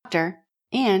doctor,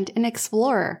 and an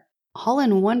explorer, all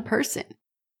in one person.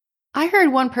 I heard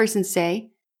one person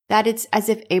say that it's as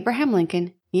if Abraham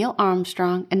Lincoln, Neil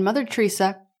Armstrong, and Mother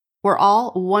Teresa were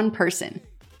all one person.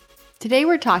 Today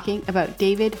we're talking about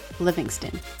David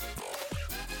Livingstone.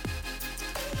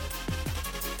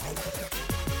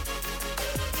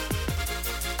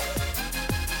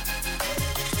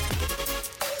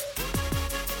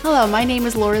 Hello, my name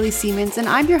is Laura Lee Siemens, and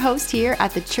I'm your host here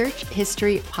at the Church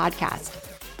History Podcast.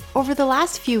 Over the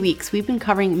last few weeks, we've been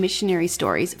covering missionary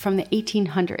stories from the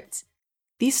 1800s.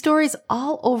 These stories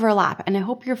all overlap, and I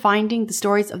hope you're finding the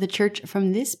stories of the church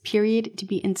from this period to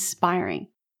be inspiring.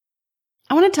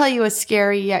 I want to tell you a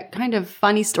scary yet kind of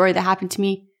funny story that happened to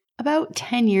me about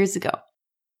 10 years ago.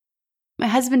 My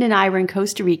husband and I were in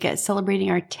Costa Rica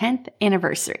celebrating our 10th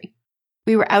anniversary.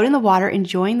 We were out in the water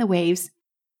enjoying the waves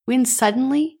when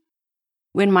suddenly,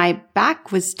 when my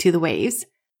back was to the waves,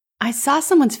 I saw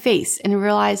someone's face and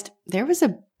realized there was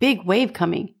a big wave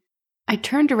coming. I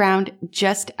turned around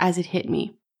just as it hit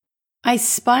me. I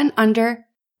spun under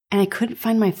and I couldn't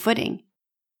find my footing.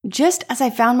 Just as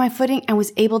I found my footing and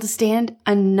was able to stand,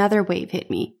 another wave hit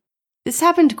me. This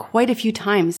happened quite a few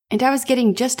times, and I was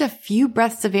getting just a few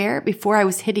breaths of air before I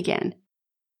was hit again.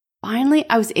 Finally,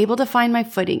 I was able to find my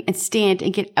footing and stand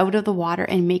and get out of the water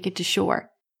and make it to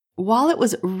shore. While it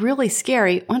was really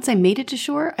scary, once I made it to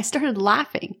shore, I started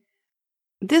laughing.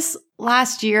 This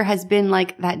last year has been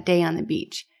like that day on the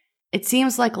beach. It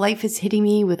seems like life is hitting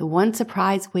me with one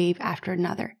surprise wave after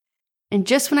another. And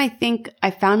just when I think I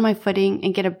found my footing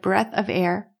and get a breath of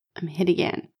air, I'm hit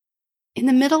again. In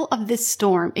the middle of this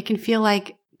storm, it can feel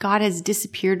like God has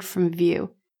disappeared from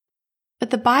view.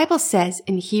 But the Bible says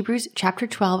in Hebrews chapter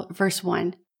 12, verse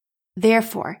 1,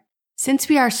 "Therefore, since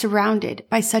we are surrounded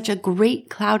by such a great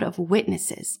cloud of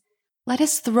witnesses, let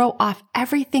us throw off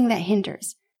everything that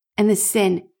hinders and the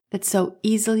sin that so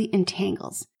easily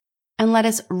entangles, and let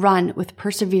us run with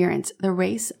perseverance the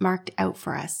race marked out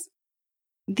for us."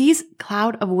 These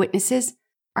cloud of witnesses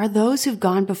are those who've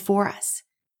gone before us.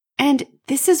 And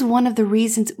this is one of the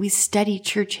reasons we study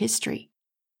church history.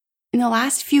 In the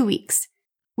last few weeks,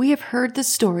 we have heard the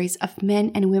stories of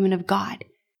men and women of God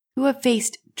who have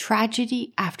faced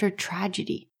tragedy after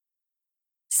tragedy.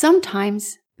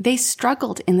 Sometimes they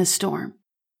struggled in the storm.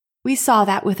 We saw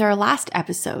that with our last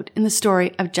episode in the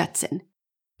story of Judson,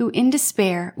 who in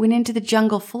despair went into the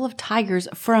jungle full of tigers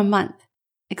for a month,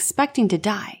 expecting to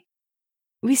die.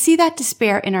 We see that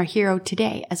despair in our hero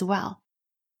today as well.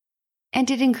 And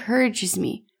it encourages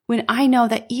me when I know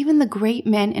that even the great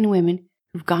men and women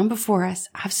who've gone before us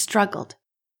have struggled.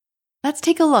 Let's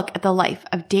take a look at the life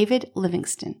of David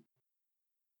Livingstone.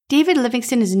 David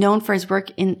Livingstone is known for his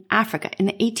work in Africa in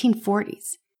the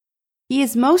 1840s. He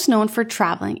is most known for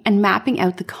traveling and mapping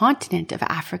out the continent of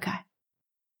Africa.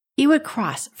 He would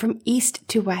cross from east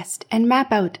to west and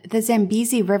map out the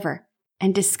Zambezi River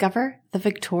and discover the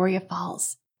Victoria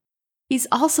Falls. He's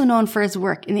also known for his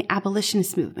work in the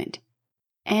abolitionist movement,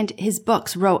 and his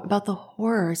books wrote about the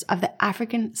horrors of the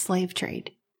African slave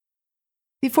trade.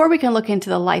 Before we can look into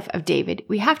the life of David,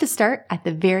 we have to start at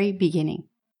the very beginning.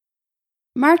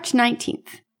 March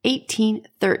 19th,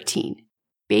 1813,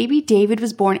 baby David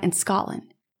was born in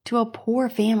Scotland to a poor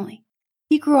family.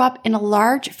 He grew up in a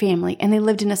large family and they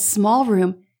lived in a small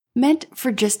room meant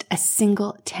for just a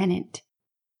single tenant.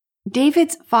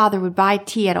 David's father would buy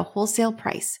tea at a wholesale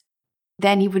price.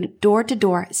 Then he went door to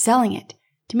door selling it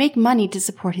to make money to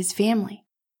support his family.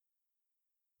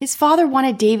 His father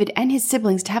wanted David and his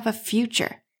siblings to have a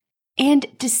future and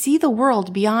to see the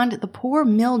world beyond the poor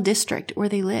mill district where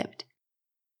they lived.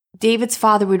 David's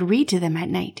father would read to them at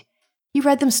night. He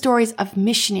read them stories of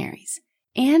missionaries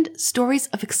and stories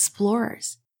of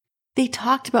explorers. They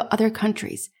talked about other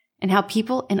countries and how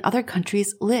people in other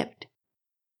countries lived.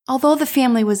 Although the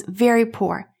family was very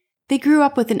poor, they grew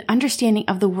up with an understanding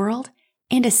of the world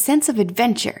and a sense of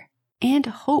adventure and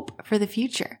hope for the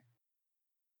future.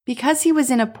 Because he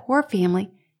was in a poor family,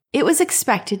 it was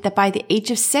expected that by the age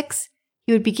of 6,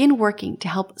 he would begin working to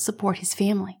help support his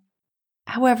family.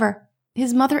 However,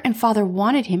 his mother and father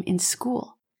wanted him in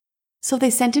school, so they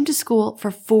sent him to school for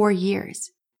 4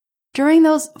 years. During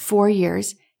those 4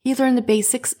 years, he learned the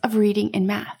basics of reading and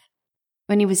math.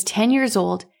 When he was 10 years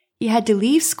old, he had to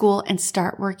leave school and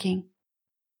start working.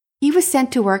 He was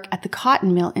sent to work at the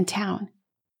cotton mill in town.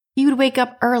 He would wake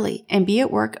up early and be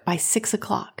at work by 6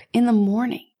 o'clock in the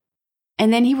morning,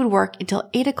 and then he would work until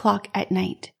 8 o'clock at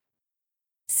night.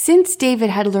 Since David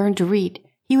had learned to read,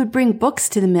 he would bring books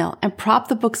to the mill and prop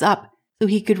the books up so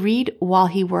he could read while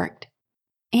he worked.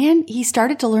 And he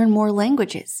started to learn more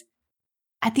languages.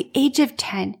 At the age of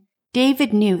 10,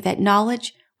 David knew that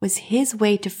knowledge was his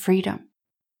way to freedom.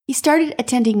 He started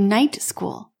attending night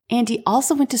school, and he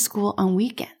also went to school on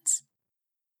weekends.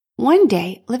 One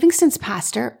day, Livingston's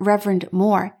pastor, Reverend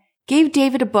Moore, gave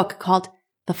David a book called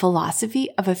The Philosophy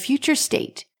of a Future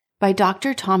State by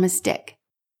Dr. Thomas Dick.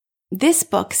 This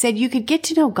book said you could get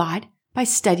to know God by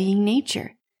studying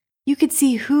nature. You could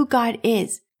see who God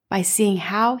is by seeing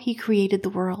how he created the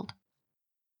world.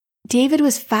 David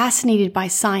was fascinated by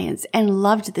science and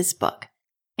loved this book,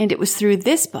 and it was through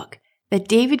this book that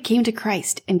David came to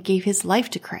Christ and gave his life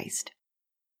to Christ.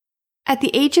 At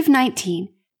the age of 19,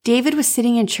 David was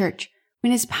sitting in church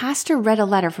when his pastor read a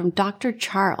letter from Dr.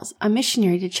 Charles, a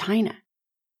missionary to China.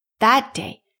 That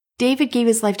day, David gave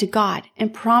his life to God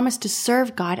and promised to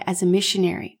serve God as a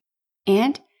missionary.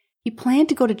 And he planned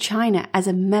to go to China as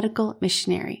a medical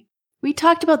missionary. We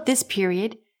talked about this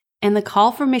period and the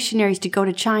call for missionaries to go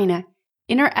to China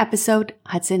in our episode,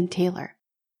 Hudson Taylor.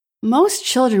 Most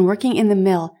children working in the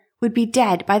mill would be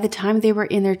dead by the time they were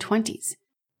in their 20s,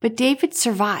 but David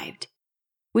survived.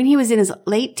 When he was in his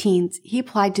late teens, he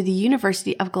applied to the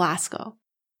University of Glasgow.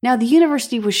 Now, the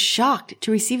university was shocked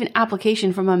to receive an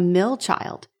application from a mill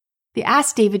child. They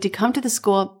asked David to come to the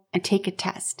school and take a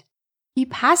test. He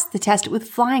passed the test with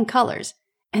flying colors,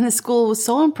 and the school was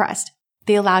so impressed,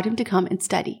 they allowed him to come and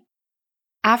study.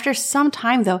 After some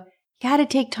time, though, he had to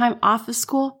take time off of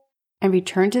school and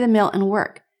return to the mill and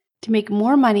work to make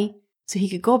more money so he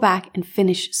could go back and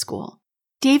finish school.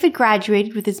 David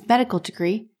graduated with his medical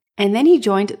degree, and then he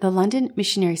joined the London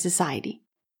Missionary Society.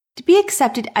 To be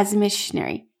accepted as a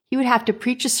missionary, he would have to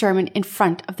preach a sermon in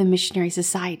front of the Missionary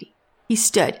Society. He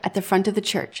stood at the front of the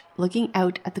church, looking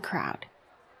out at the crowd.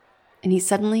 And he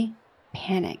suddenly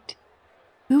panicked.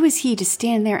 Who was he to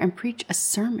stand there and preach a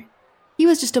sermon? He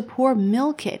was just a poor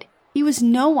mill kid. He was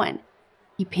no one.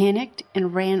 He panicked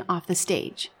and ran off the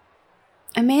stage.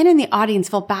 A man in the audience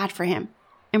felt bad for him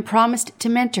and promised to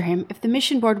mentor him if the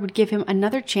mission board would give him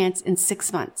another chance in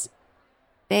 6 months.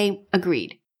 They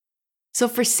agreed. So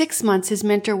for 6 months, his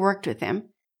mentor worked with him,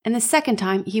 and the second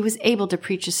time he was able to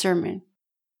preach a sermon.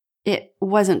 It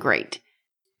wasn't great.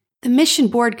 The mission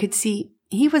board could see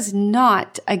he was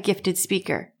not a gifted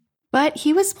speaker, but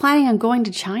he was planning on going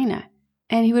to China,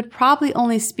 and he would probably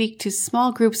only speak to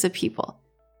small groups of people.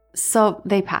 So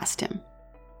they passed him.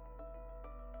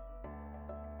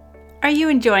 Are you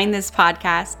enjoying this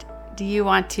podcast? Do you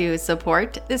want to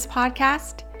support this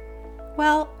podcast?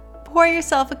 Well, pour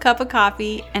yourself a cup of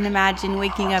coffee and imagine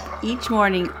waking up each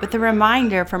morning with a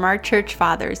reminder from our church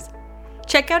fathers.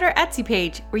 Check out our Etsy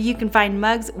page where you can find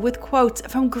mugs with quotes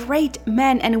from great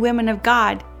men and women of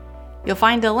God. You'll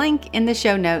find a link in the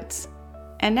show notes.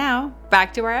 And now,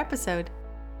 back to our episode.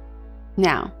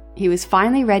 Now, he was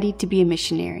finally ready to be a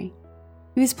missionary.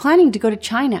 He was planning to go to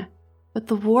China, but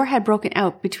the war had broken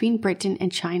out between Britain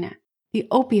and China, the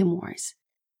Opium Wars,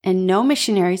 and no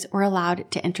missionaries were allowed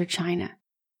to enter China.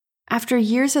 After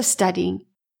years of studying,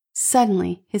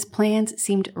 suddenly his plans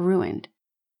seemed ruined.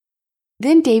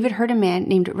 Then David heard a man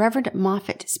named Reverend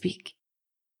Moffat speak.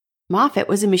 Moffat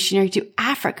was a missionary to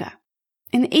Africa.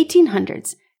 In the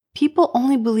 1800s, people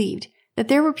only believed that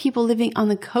there were people living on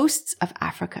the coasts of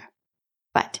Africa.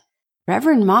 But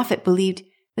Reverend Moffat believed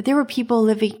that there were people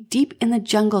living deep in the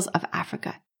jungles of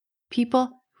Africa,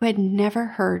 people who had never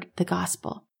heard the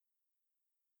gospel.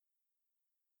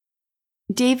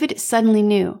 David suddenly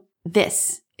knew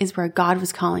this is where God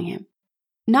was calling him,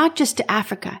 not just to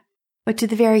Africa, but to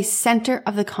the very center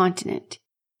of the continent.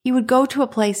 He would go to a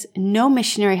place no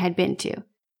missionary had been to,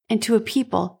 and to a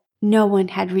people no one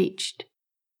had reached.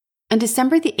 On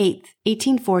December the 8th,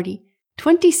 1840,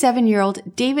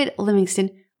 27-year-old David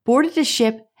Livingston boarded a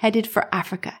ship headed for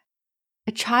Africa.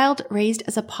 A child raised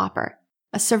as a pauper,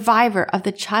 a survivor of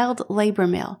the child labor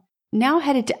mill, now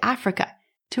headed to Africa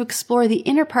to explore the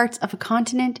inner parts of a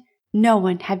continent no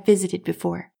one had visited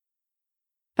before.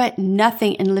 But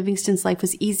nothing in Livingston's life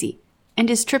was easy, and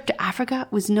his trip to Africa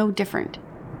was no different.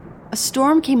 A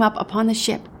storm came up upon the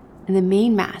ship and the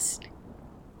main mast,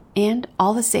 and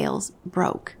all the sails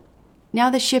broke. Now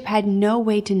the ship had no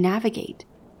way to navigate.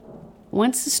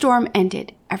 Once the storm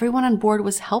ended, everyone on board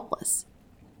was helpless.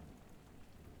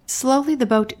 Slowly the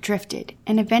boat drifted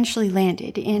and eventually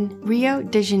landed in Rio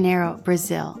de Janeiro,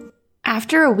 Brazil.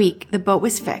 After a week, the boat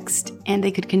was fixed and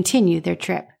they could continue their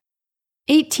trip.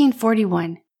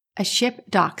 1841, a ship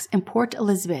docks in Port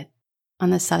Elizabeth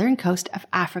on the southern coast of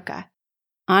Africa.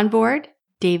 On board,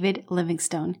 David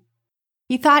Livingstone.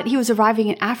 He thought he was arriving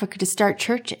in Africa to start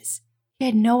churches. He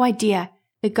had no idea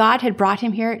that God had brought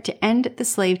him here to end the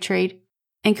slave trade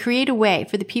and create a way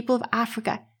for the people of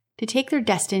Africa to take their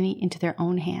destiny into their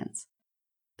own hands.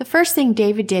 The first thing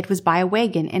David did was buy a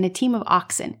wagon and a team of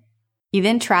oxen. He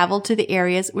then traveled to the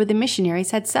areas where the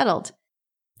missionaries had settled.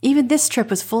 Even this trip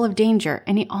was full of danger,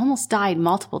 and he almost died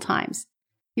multiple times.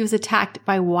 He was attacked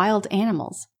by wild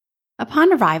animals.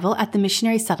 Upon arrival at the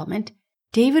missionary settlement,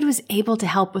 David was able to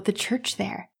help with the church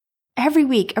there. Every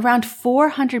week, around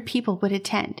 400 people would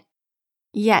attend.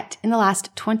 Yet, in the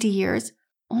last 20 years,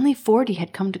 only 40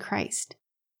 had come to Christ.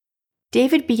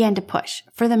 David began to push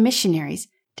for the missionaries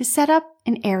to set up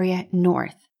an area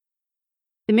north.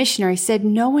 The missionaries said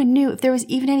no one knew if there was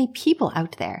even any people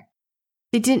out there.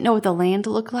 They didn't know what the land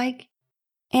looked like,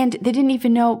 and they didn't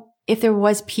even know if there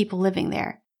was people living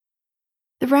there.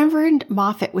 The Reverend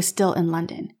Moffat was still in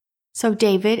London, so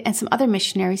David and some other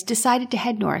missionaries decided to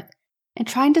head north and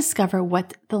try and discover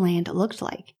what the land looked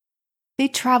like. They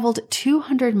traveled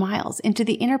 200 miles into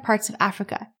the inner parts of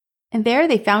Africa, and there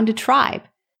they found a tribe.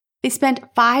 They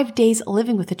spent 5 days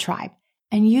living with the tribe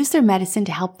and used their medicine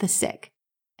to help the sick,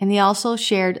 and they also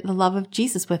shared the love of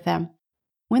Jesus with them.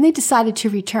 When they decided to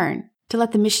return, to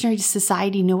let the missionary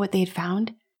society know what they had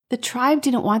found, the tribe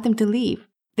didn't want them to leave.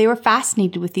 They were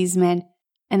fascinated with these men,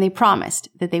 and they promised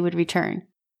that they would return.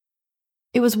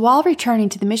 It was while returning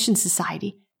to the mission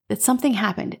society that something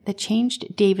happened that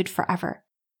changed David forever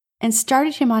and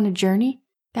started him on a journey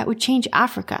that would change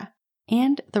Africa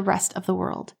and the rest of the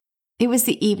world. It was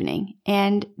the evening,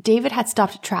 and David had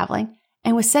stopped traveling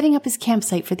and was setting up his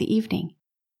campsite for the evening.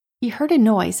 He heard a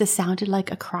noise that sounded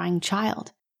like a crying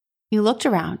child. He looked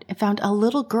around and found a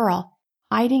little girl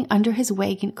hiding under his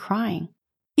wagon crying.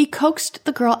 He coaxed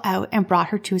the girl out and brought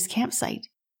her to his campsite.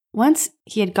 Once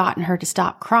he had gotten her to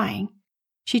stop crying,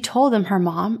 she told him her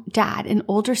mom, dad, and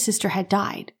older sister had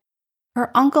died.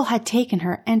 Her uncle had taken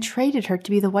her and traded her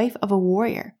to be the wife of a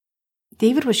warrior.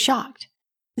 David was shocked.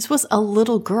 This was a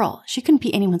little girl. She couldn't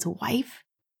be anyone's wife.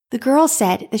 The girl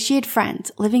said that she had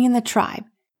friends living in the tribe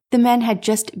the men had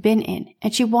just been in,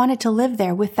 and she wanted to live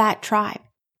there with that tribe.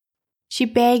 She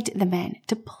begged the men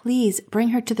to please bring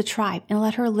her to the tribe and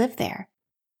let her live there.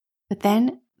 But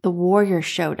then the warrior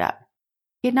showed up.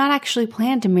 He had not actually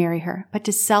planned to marry her, but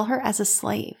to sell her as a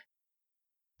slave.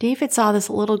 David saw this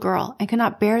little girl and could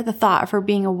not bear the thought of her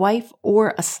being a wife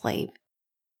or a slave.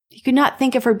 He could not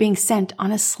think of her being sent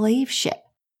on a slave ship.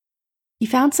 He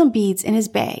found some beads in his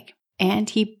bag, and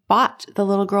he bought the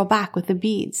little girl back with the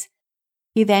beads.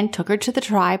 He then took her to the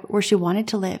tribe where she wanted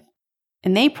to live,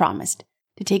 and they promised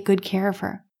to take good care of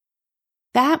her.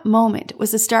 That moment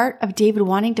was the start of David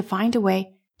wanting to find a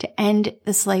way to end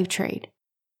the slave trade,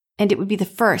 and it would be the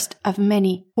first of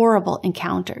many horrible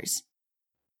encounters.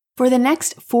 For the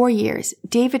next 4 years,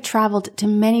 David traveled to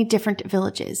many different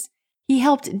villages. He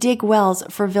helped dig wells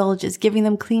for villages, giving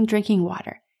them clean drinking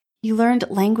water. He learned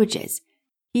languages.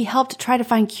 He helped try to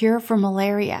find cure for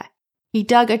malaria. He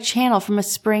dug a channel from a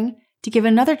spring to give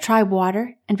another tribe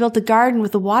water and built a garden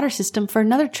with a water system for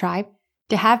another tribe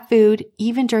to have food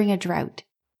even during a drought.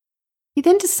 He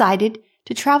then decided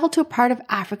to travel to a part of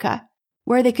Africa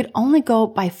where they could only go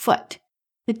by foot.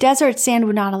 The desert sand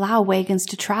would not allow wagons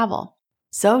to travel.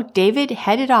 So David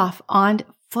headed off on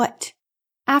foot.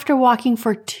 After walking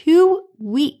for 2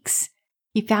 weeks,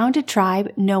 he found a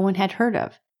tribe no one had heard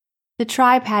of. The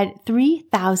tribe had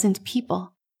 3,000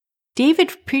 people.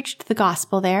 David preached the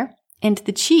gospel there, and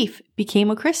the chief became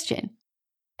a Christian.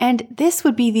 And this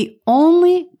would be the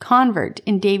only convert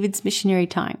in David's missionary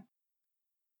time.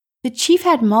 The chief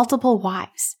had multiple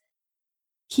wives.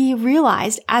 He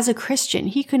realized as a Christian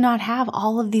he could not have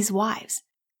all of these wives.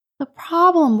 The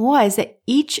problem was that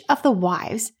each of the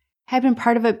wives had been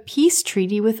part of a peace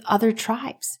treaty with other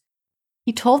tribes.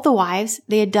 He told the wives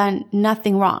they had done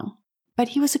nothing wrong, but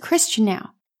he was a Christian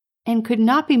now and could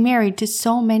not be married to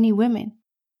so many women.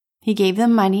 He gave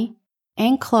them money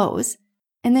and clothes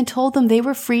and then told them they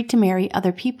were free to marry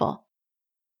other people.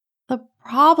 The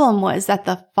problem was that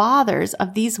the fathers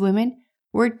of these women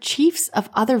were chiefs of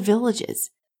other villages,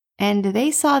 and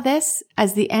they saw this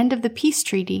as the end of the peace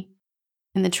treaty,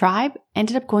 and the tribe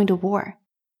ended up going to war.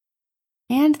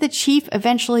 And the chief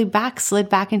eventually backslid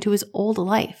back into his old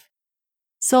life.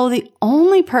 So the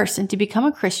only person to become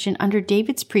a Christian under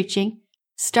David's preaching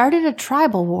started a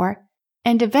tribal war,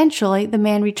 and eventually the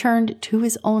man returned to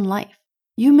his own life.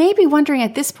 You may be wondering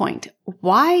at this point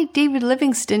why David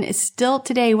Livingstone is still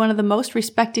today one of the most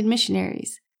respected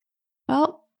missionaries.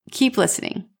 Well, keep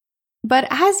listening. But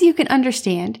as you can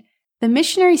understand, the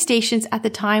missionary stations at the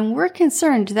time were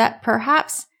concerned that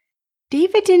perhaps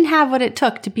David didn't have what it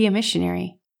took to be a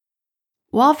missionary.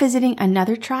 While visiting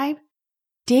another tribe,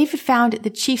 David found the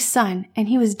chief's son and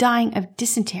he was dying of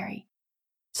dysentery.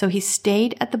 So he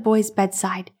stayed at the boy's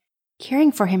bedside,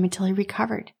 caring for him until he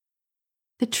recovered.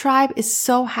 The tribe is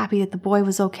so happy that the boy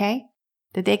was okay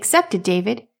that they accepted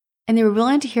David and they were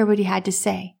willing to hear what he had to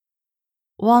say.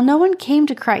 While no one came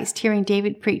to Christ hearing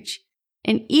David preach,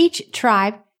 in each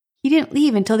tribe, he didn't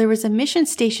leave until there was a mission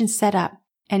station set up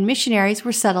and missionaries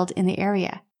were settled in the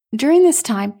area. During this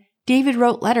time, David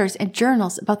wrote letters and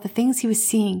journals about the things he was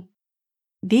seeing.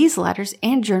 These letters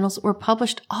and journals were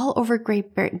published all over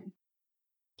Great Britain.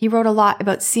 He wrote a lot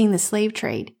about seeing the slave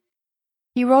trade.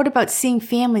 He wrote about seeing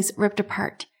families ripped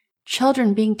apart,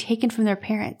 children being taken from their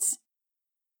parents.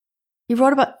 He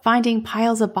wrote about finding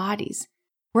piles of bodies,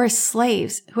 where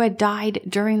slaves who had died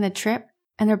during the trip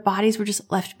and their bodies were just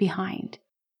left behind.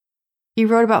 He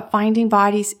wrote about finding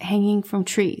bodies hanging from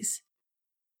trees.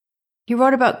 He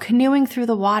wrote about canoeing through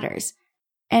the waters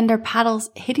and their paddles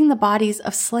hitting the bodies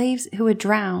of slaves who had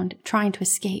drowned trying to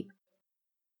escape.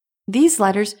 These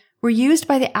letters were used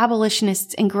by the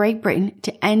abolitionists in Great Britain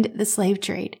to end the slave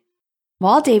trade.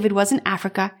 While David was in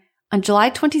Africa, on July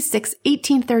 26,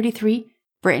 1833,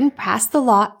 Britain passed the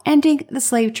law ending the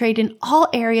slave trade in all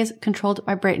areas controlled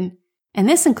by Britain, and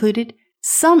this included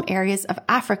some areas of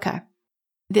Africa.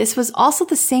 This was also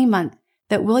the same month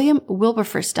that William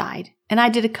Wilberforce died, and I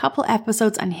did a couple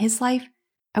episodes on his life.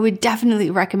 I would definitely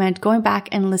recommend going back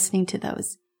and listening to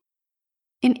those.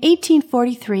 In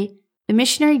 1843, the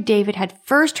missionary David had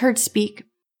first heard speak,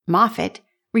 Moffat,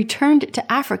 returned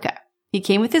to Africa. He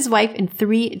came with his wife and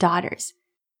 3 daughters.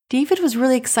 David was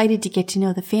really excited to get to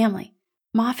know the family.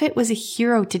 Moffat was a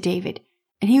hero to David,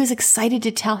 and he was excited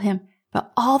to tell him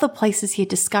about all the places he had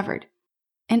discovered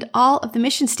and all of the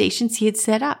mission stations he had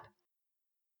set up.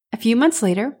 A few months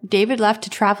later, David left to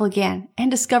travel again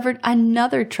and discovered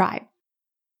another tribe.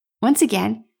 Once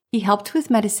again, he helped with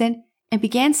medicine and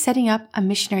began setting up a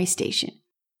missionary station.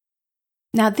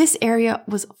 Now, this area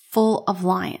was full of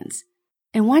lions,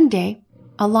 and one day,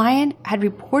 a lion had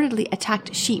reportedly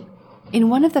attacked sheep in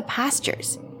one of the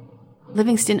pastures.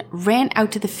 Livingston ran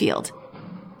out to the field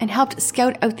and helped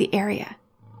scout out the area,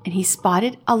 and he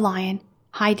spotted a lion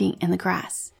hiding in the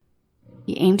grass.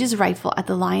 He aimed his rifle at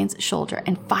the lion's shoulder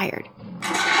and fired.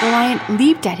 The lion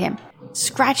leaped at him,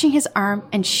 scratching his arm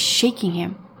and shaking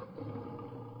him.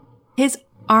 His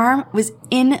arm was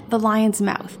in the lion's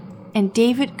mouth, and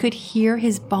David could hear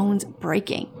his bones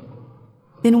breaking.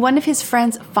 Then one of his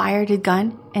friends fired a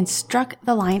gun and struck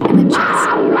the lion in the chest.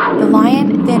 The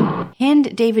lion then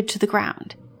pinned David to the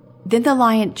ground. Then the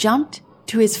lion jumped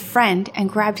to his friend and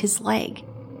grabbed his leg.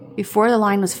 Before the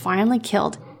lion was finally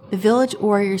killed, the village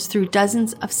warriors threw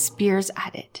dozens of spears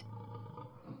at it.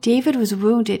 David was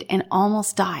wounded and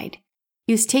almost died.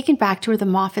 He was taken back to where the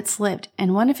Moffats lived,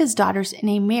 and one of his daughters,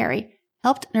 named Mary,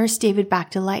 helped nurse David back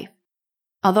to life.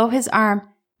 Although his arm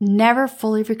never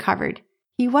fully recovered,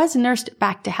 he was nursed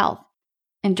back to health.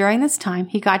 And during this time,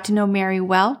 he got to know Mary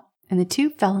well, and the two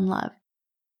fell in love.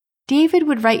 David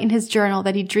would write in his journal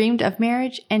that he dreamed of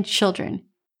marriage and children.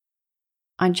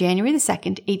 On January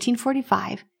 2nd,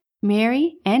 1845,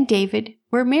 Mary and David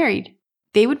were married.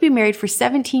 They would be married for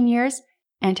 17 years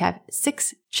and have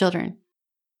 6 children.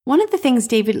 One of the things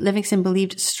David Livingstone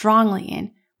believed strongly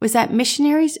in was that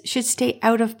missionaries should stay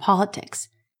out of politics.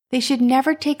 They should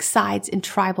never take sides in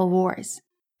tribal wars.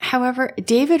 However,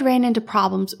 David ran into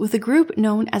problems with a group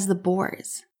known as the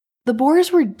Boers. The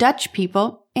Boers were Dutch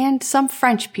people and some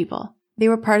French people. They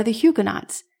were part of the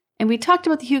Huguenots, and we talked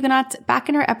about the Huguenots back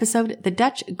in our episode, The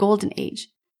Dutch Golden Age,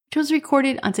 which was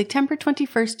recorded on September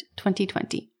 21st,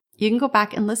 2020. You can go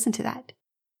back and listen to that.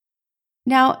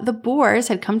 Now, the Boers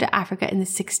had come to Africa in the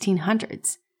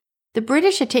 1600s. The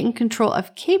British had taken control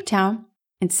of Cape Town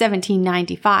in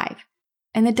 1795,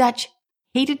 and the Dutch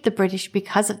hated the British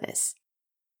because of this.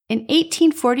 In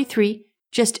 1843,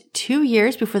 just 2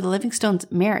 years before the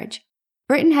Livingstones' marriage,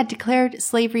 Britain had declared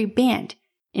slavery banned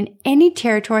in any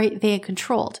territory they had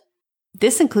controlled.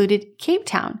 This included Cape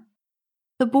Town.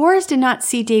 The Boers did not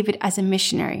see David as a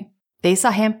missionary. They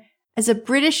saw him as a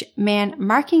British man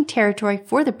marking territory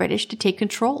for the British to take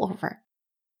control over.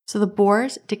 So the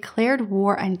Boers declared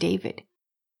war on David.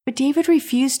 But David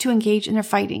refused to engage in their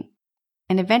fighting,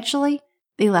 and eventually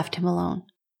they left him alone.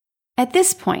 At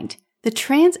this point, the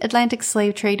transatlantic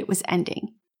slave trade was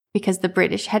ending because the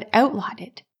British had outlawed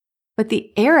it. But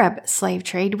the Arab slave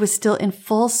trade was still in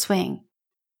full swing.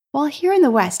 While here in the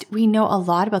West we know a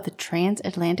lot about the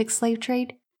transatlantic slave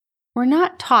trade, we're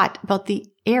not taught about the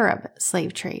Arab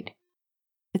slave trade.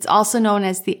 It's also known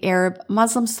as the Arab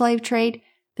Muslim slave trade,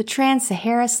 the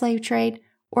Trans-Sahara slave trade,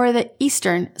 or the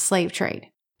Eastern slave trade.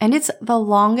 And it's the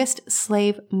longest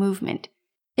slave movement.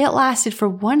 It lasted for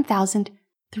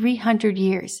 1,300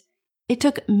 years. It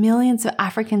took millions of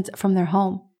Africans from their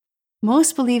home.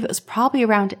 Most believe it was probably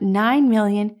around 9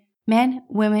 million men,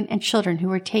 women, and children who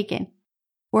were taken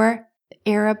for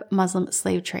the Arab Muslim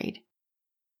slave trade.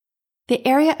 The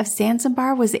area of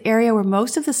Zanzibar was the area where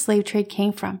most of the slave trade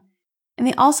came from, and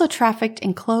they also trafficked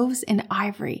in cloves and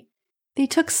ivory. They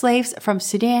took slaves from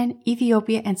Sudan,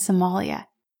 Ethiopia, and Somalia,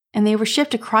 and they were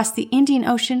shipped across the Indian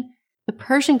Ocean, the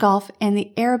Persian Gulf, and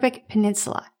the Arabic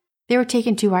Peninsula. They were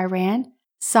taken to Iran,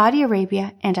 Saudi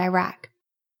Arabia, and Iraq.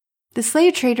 The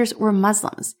slave traders were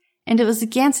Muslims, and it was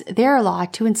against their law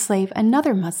to enslave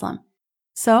another Muslim.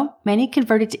 So many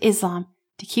converted to Islam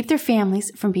to keep their families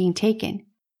from being taken.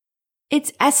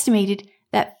 It's estimated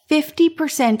that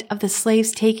 50% of the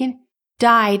slaves taken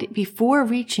died before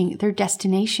reaching their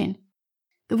destination.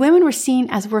 The women were seen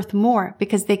as worth more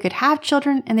because they could have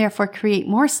children and therefore create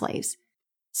more slaves.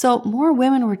 So more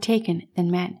women were taken than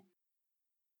men.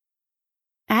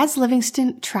 As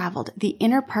Livingstone traveled the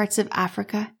inner parts of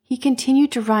Africa, he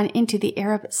continued to run into the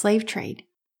Arab slave trade,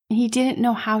 and he didn't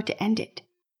know how to end it.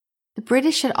 The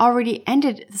British had already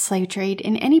ended the slave trade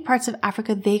in any parts of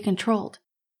Africa they controlled.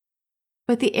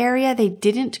 But the area they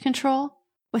didn't control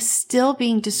was still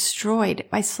being destroyed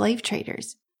by slave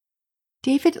traders.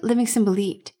 David Livingstone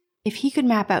believed if he could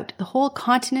map out the whole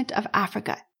continent of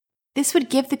Africa, this would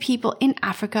give the people in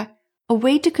Africa a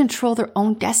way to control their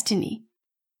own destiny.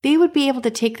 They would be able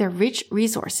to take their rich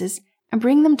resources and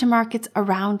bring them to markets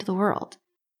around the world.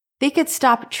 They could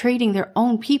stop trading their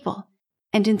own people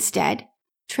and instead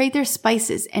trade their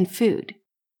spices and food.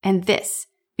 And this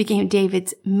became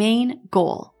David's main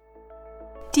goal.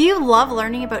 Do you love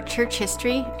learning about church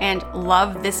history and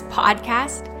love this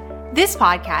podcast? This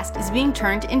podcast is being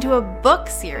turned into a book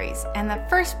series, and the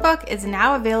first book is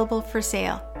now available for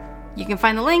sale. You can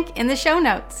find the link in the show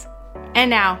notes. And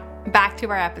now, back to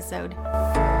our episode.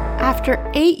 After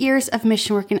 8 years of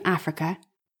mission work in Africa,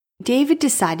 David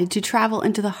decided to travel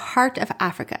into the heart of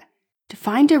Africa to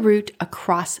find a route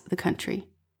across the country.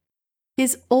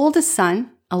 His oldest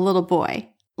son, a little boy,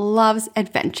 loves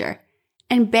adventure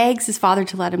and begs his father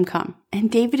to let him come,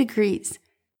 and David agrees.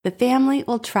 The family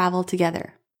will travel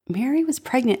together. Mary was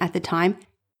pregnant at the time,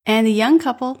 and the young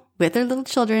couple, with their little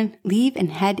children, leave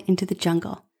and head into the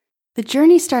jungle. The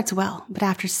journey starts well, but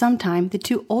after some time, the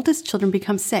two oldest children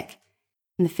become sick,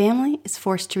 and the family is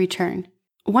forced to return.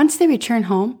 Once they return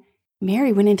home,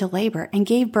 Mary went into labor and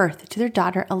gave birth to their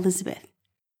daughter Elizabeth.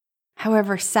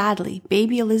 However, sadly,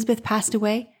 baby Elizabeth passed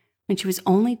away when she was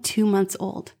only 2 months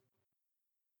old.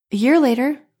 A year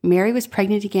later, Mary was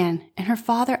pregnant again, and her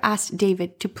father asked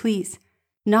David to please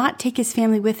not take his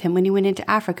family with him when he went into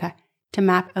Africa to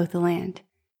map out the land.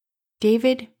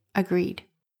 David agreed.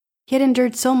 He had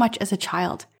endured so much as a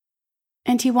child,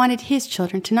 and he wanted his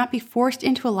children to not be forced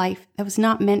into a life that was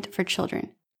not meant for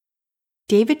children.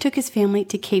 David took his family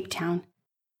to Cape Town.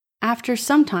 After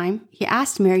some time, he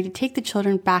asked Mary to take the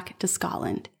children back to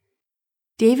Scotland.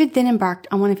 David then embarked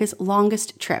on one of his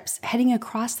longest trips, heading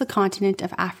across the continent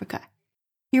of Africa.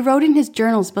 He wrote in his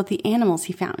journals about the animals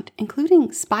he found,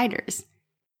 including spiders.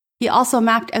 He also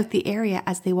mapped out the area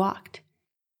as they walked.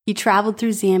 He traveled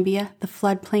through Zambia, the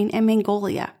floodplain, and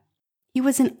Mongolia. He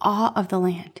was in awe of the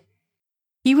land.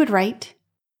 He would write,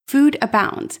 "Food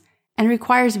abounds and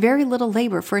requires very little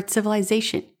labor for its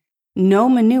civilization. No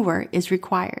manure is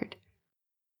required."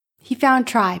 He found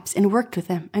tribes and worked with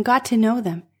them and got to know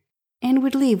them, and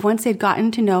would leave once they'd gotten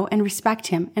to know and respect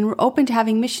him and were open to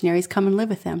having missionaries come and live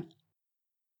with them.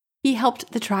 He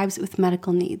helped the tribes with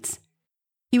medical needs.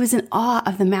 He was in awe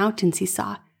of the mountains he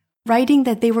saw, writing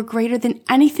that they were greater than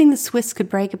anything the Swiss could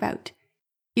brag about.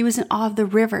 He was in awe of the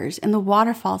rivers and the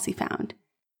waterfalls he found.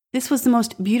 This was the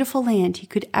most beautiful land he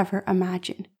could ever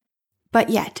imagine. But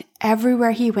yet,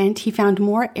 everywhere he went, he found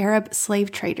more Arab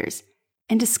slave traders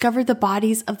and discovered the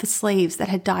bodies of the slaves that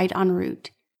had died en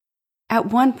route. At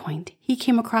one point, he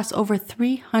came across over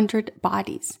 300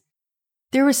 bodies.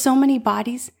 There were so many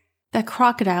bodies that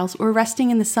crocodiles were resting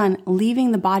in the sun,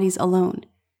 leaving the bodies alone.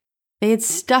 They had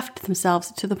stuffed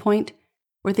themselves to the point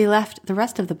where they left the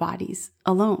rest of the bodies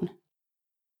alone.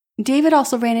 David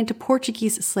also ran into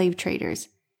Portuguese slave traders.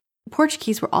 The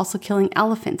Portuguese were also killing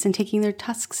elephants and taking their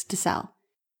tusks to sell.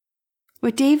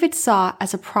 What David saw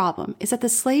as a problem is that the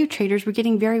slave traders were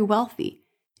getting very wealthy,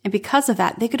 and because of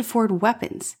that, they could afford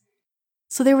weapons.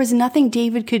 So there was nothing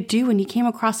David could do when he came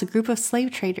across a group of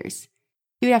slave traders.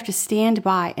 He would have to stand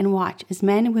by and watch as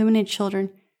men, women, and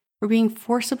children were being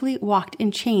forcibly walked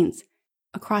in chains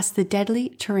across the deadly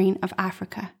terrain of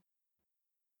Africa.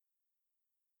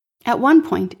 At one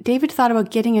point, David thought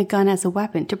about getting a gun as a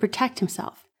weapon to protect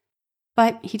himself,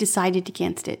 but he decided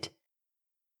against it.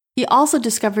 He also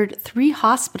discovered 3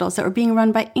 hospitals that were being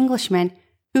run by Englishmen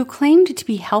who claimed to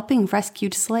be helping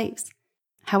rescued slaves.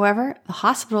 However, the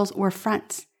hospitals were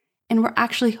fronts and were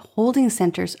actually holding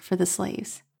centers for the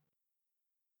slaves.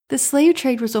 The slave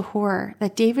trade was a horror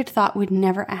that David thought would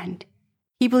never end.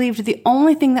 He believed the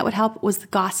only thing that would help was the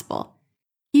gospel.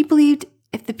 He believed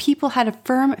if the people had a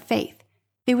firm faith,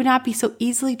 they would not be so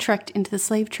easily tricked into the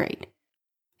slave trade.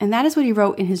 And that is what he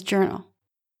wrote in his journal.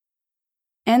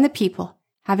 And the people,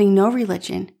 having no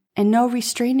religion and no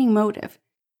restraining motive,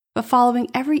 but following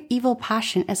every evil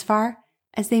passion as far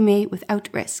as they may without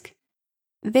risk.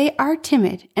 They are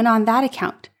timid, and on that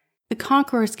account, the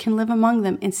conquerors can live among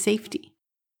them in safety.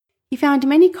 He found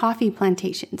many coffee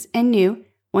plantations and knew,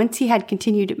 once he had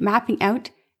continued mapping out,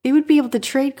 they would be able to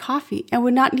trade coffee and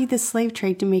would not need the slave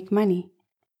trade to make money.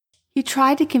 He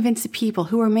tried to convince the people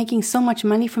who were making so much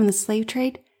money from the slave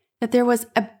trade that there was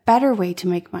a better way to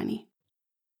make money.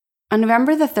 On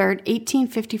November the 3rd,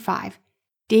 1855,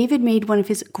 David made one of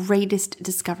his greatest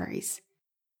discoveries.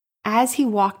 As he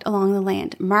walked along the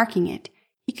land, marking it,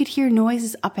 he could hear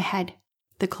noises up ahead.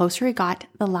 The closer he got,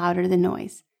 the louder the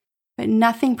noise. But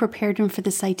nothing prepared him for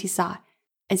the sight he saw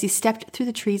as he stepped through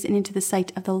the trees and into the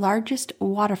sight of the largest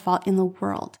waterfall in the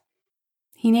world.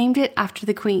 He named it after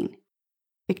the Queen,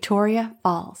 Victoria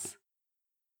Falls.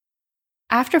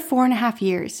 After 4.5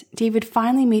 years, David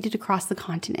finally made it across the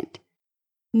continent.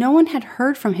 No one had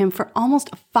heard from him for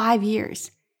almost 5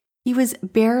 years. He was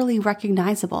barely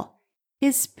recognizable.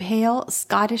 His pale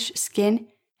Scottish skin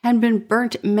had been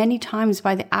burnt many times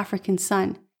by the African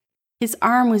sun. His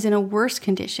arm was in a worse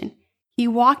condition. He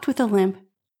walked with a limp,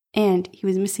 and he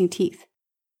was missing teeth.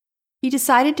 He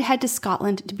decided to head to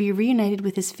Scotland to be reunited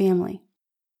with his family.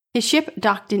 His ship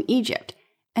docked in Egypt,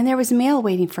 and there was mail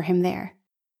waiting for him there.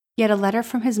 He had a letter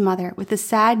from his mother with the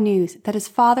sad news that his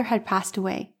father had passed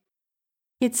away.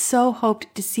 He had so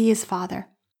hoped to see his father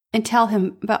and tell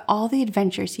him about all the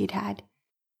adventures he had had.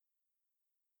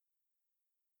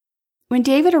 When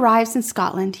David arrives in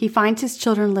Scotland, he finds his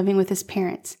children living with his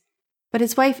parents, but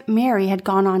his wife Mary had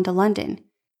gone on to London.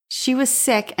 She was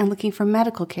sick and looking for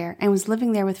medical care and was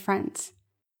living there with friends.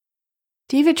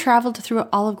 David traveled through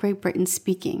all of Great Britain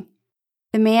speaking.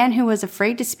 The man who was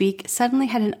afraid to speak suddenly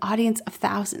had an audience of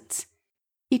thousands.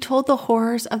 He told the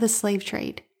horrors of the slave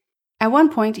trade. At one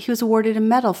point, he was awarded a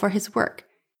medal for his work,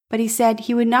 but he said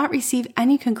he would not receive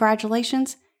any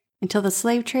congratulations until the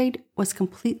slave trade was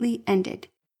completely ended.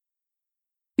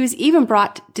 He was even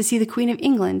brought to see the Queen of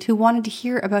England, who wanted to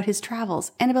hear about his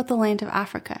travels and about the land of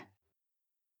Africa.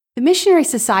 The Missionary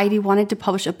Society wanted to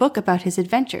publish a book about his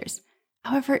adventures.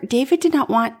 However, David did not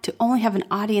want to only have an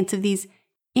audience of these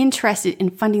interested in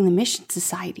funding the Mission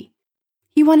Society.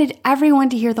 He wanted everyone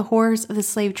to hear the horrors of the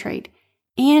slave trade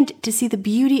and to see the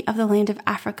beauty of the land of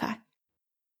Africa.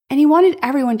 And he wanted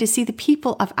everyone to see the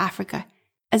people of Africa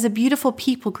as a beautiful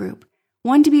people group,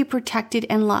 one to be protected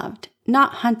and loved,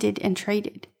 not hunted and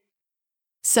traded.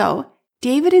 So,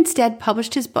 David instead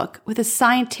published his book with a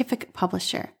scientific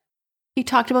publisher. He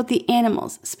talked about the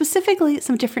animals, specifically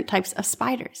some different types of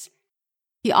spiders.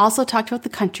 He also talked about the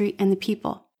country and the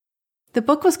people. The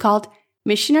book was called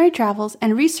Missionary Travels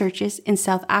and Researches in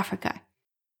South Africa.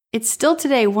 It's still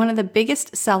today one of the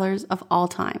biggest sellers of all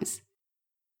times.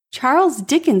 Charles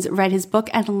Dickens read his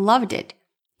book and loved it.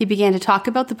 He began to talk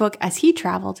about the book as he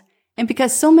traveled, and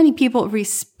because so many people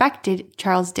respected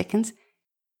Charles Dickens,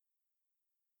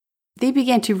 they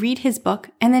began to read his book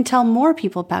and then tell more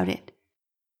people about it.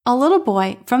 A little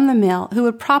boy from the mill who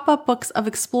would prop up books of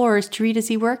explorers to read as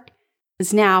he worked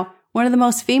was now one of the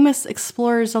most famous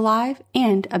explorers alive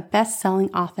and a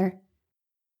best-selling author.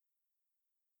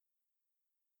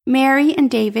 Mary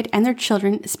and David and their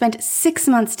children spent 6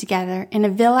 months together in a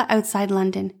villa outside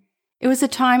London. It was a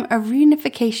time of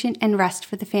reunification and rest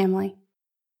for the family.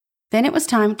 Then it was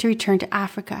time to return to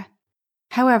Africa.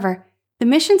 However, the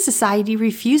Mission Society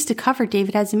refused to cover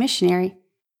David as a missionary,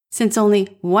 since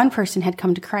only one person had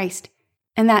come to Christ,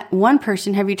 and that one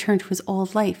person had returned to his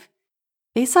old life.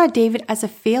 They saw David as a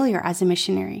failure as a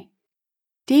missionary.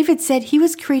 David said he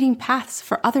was creating paths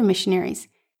for other missionaries.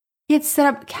 He had set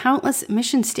up countless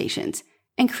mission stations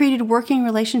and created working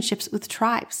relationships with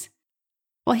tribes.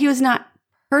 While he was not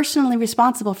personally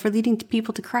responsible for leading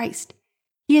people to Christ,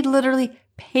 he had literally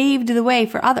paved the way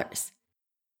for others.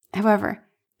 However,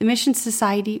 the Mission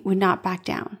Society would not back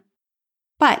down.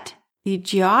 But the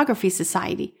Geography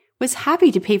Society was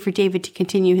happy to pay for David to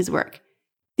continue his work.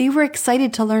 They were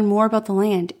excited to learn more about the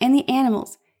land and the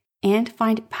animals and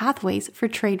find pathways for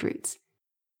trade routes.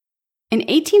 In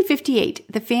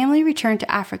 1858, the family returned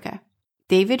to Africa.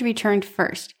 David returned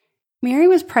first. Mary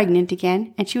was pregnant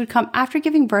again, and she would come after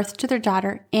giving birth to their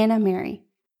daughter, Anna Mary.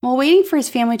 While waiting for his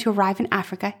family to arrive in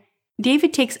Africa,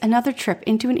 David takes another trip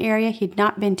into an area he had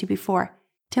not been to before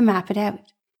to map it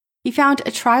out. He found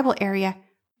a tribal area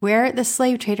where the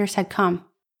slave traders had come.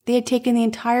 They had taken the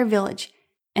entire village.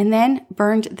 and then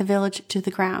burned the village to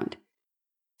the ground.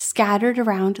 Scattered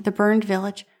around the burned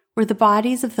village were the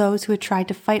bodies of those who had tried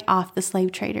to fight off the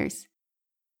slave traders.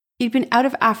 He'd been out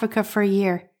of Africa for a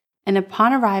year, and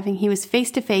upon arriving he was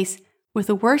face to face with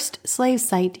the worst slave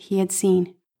sight he had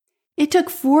seen. It took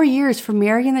 4 years for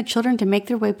Mary and the children to make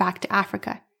their way back to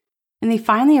Africa. When they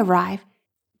finally arrived,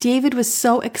 David was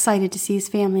so excited to see his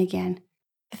family again.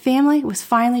 The family was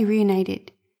finally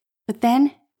reunited. But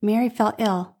then Mary fell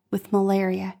ill with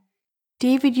malaria.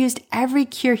 David used every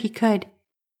cure he could,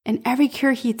 and every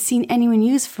cure he had seen anyone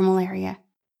use for malaria.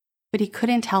 But he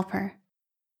couldn't help her.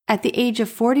 At the age of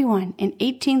 41 in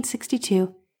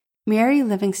 1862, Mary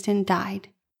Livingstone died.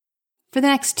 For the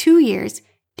next 2 years,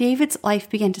 David's life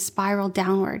began to spiral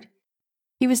downward.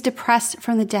 He was depressed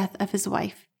from the death of his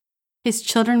wife. His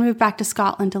children moved back to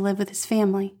Scotland to live with his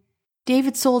family.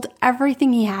 David sold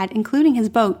everything he had, including his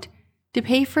boat, to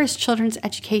pay for his children's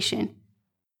education.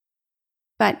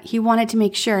 But he wanted to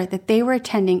make sure that they were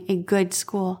attending a good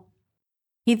school.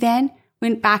 He then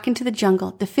went back into the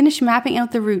jungle to finish mapping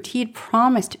out the route he had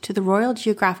promised to the Royal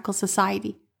Geographical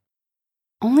Society,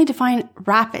 only to find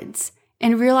rapids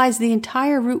and realize the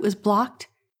entire route was blocked,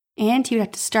 and he would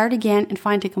have to start again and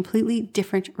find a completely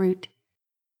different route.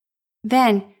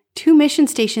 Then, 2 mission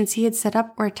stations he had set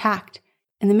up were attacked,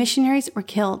 and the missionaries were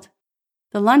killed.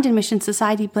 The London Mission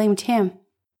Society blamed him,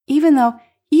 even though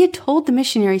he had told the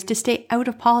missionaries to stay out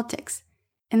of politics,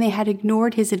 and they had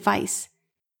ignored his advice.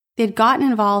 They had gotten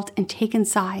involved and taken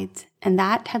sides, and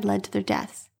that had led to their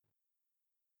deaths.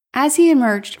 As he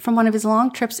emerged from one of his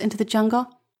long trips into the jungle,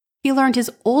 he learned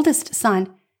his oldest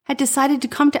son had decided to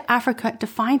come to Africa to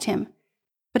find him,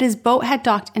 but his boat had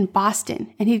docked in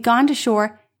Boston, and he'd gone to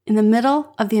shore in the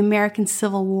middle of the American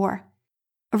Civil War.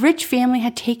 A rich family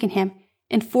had taken him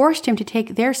and forced him to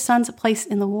take their son's place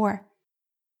in the war.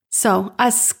 So,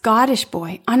 a Scottish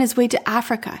boy on his way to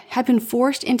Africa had been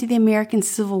forced into the American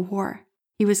Civil War.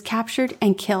 He was captured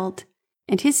and killed,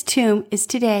 and his tomb is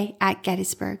today at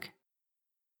Gettysburg.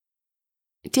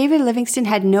 David Livingstone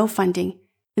had no funding.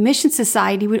 The Mission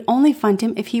Society would only fund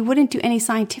him if he wouldn't do any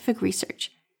scientific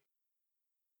research.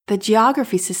 The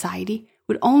Geography Society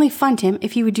would only fund him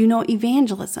if he would do no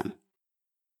evangelism.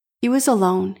 He was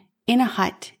alone, in a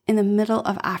hut in the middle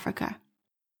of Africa.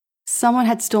 Someone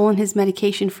had stolen his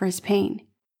medication for his pain.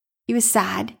 He was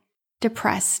sad,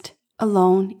 depressed,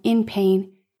 alone, in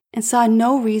pain, and saw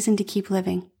no reason to keep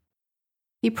living.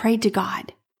 He prayed to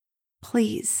God,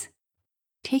 "Please,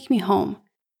 take me home.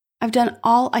 I've done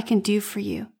all I can do for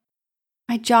you.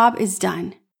 My job is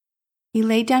done." He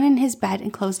lay down in his bed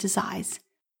and closed his eyes.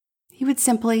 He would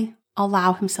simply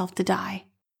allow himself to die.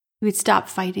 He would stop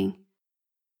fighting.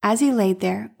 As he laid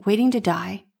there, waiting to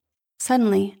die,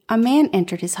 suddenly a man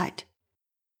entered his hut.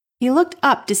 He looked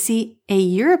up to see a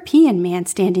European man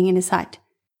standing in his hut.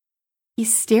 He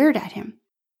stared at him.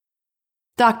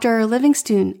 "Dr.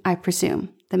 Livingstone, I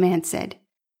presume," the man said.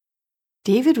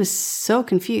 David was so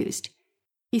confused.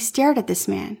 He stared at this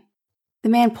man. The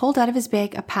man pulled out of his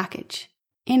bag a package.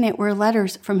 In it were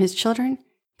letters from his children,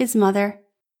 his mother,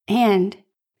 and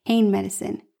pain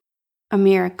medicine. A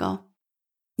miracle.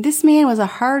 This man was a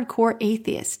hardcore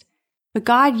atheist, but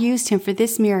God used him for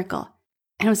this miracle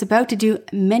and was about to do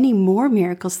many more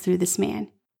miracles through this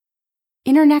man.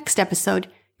 In our next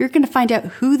episode, you're going to find out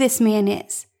who this man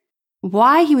is,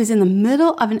 why he was in the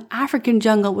middle of an African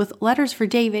jungle with letters for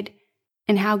David,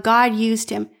 and how God used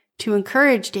him to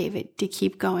encourage David to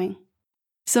keep going.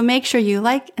 So make sure you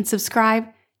like and subscribe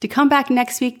to come back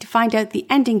next week to find out the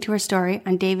ending to our story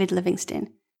on David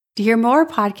Livingstone. To hear more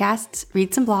podcasts,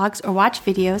 read some blogs, or watch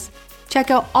videos,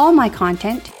 check out all my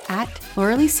content at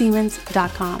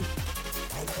lauraleesiemens.com.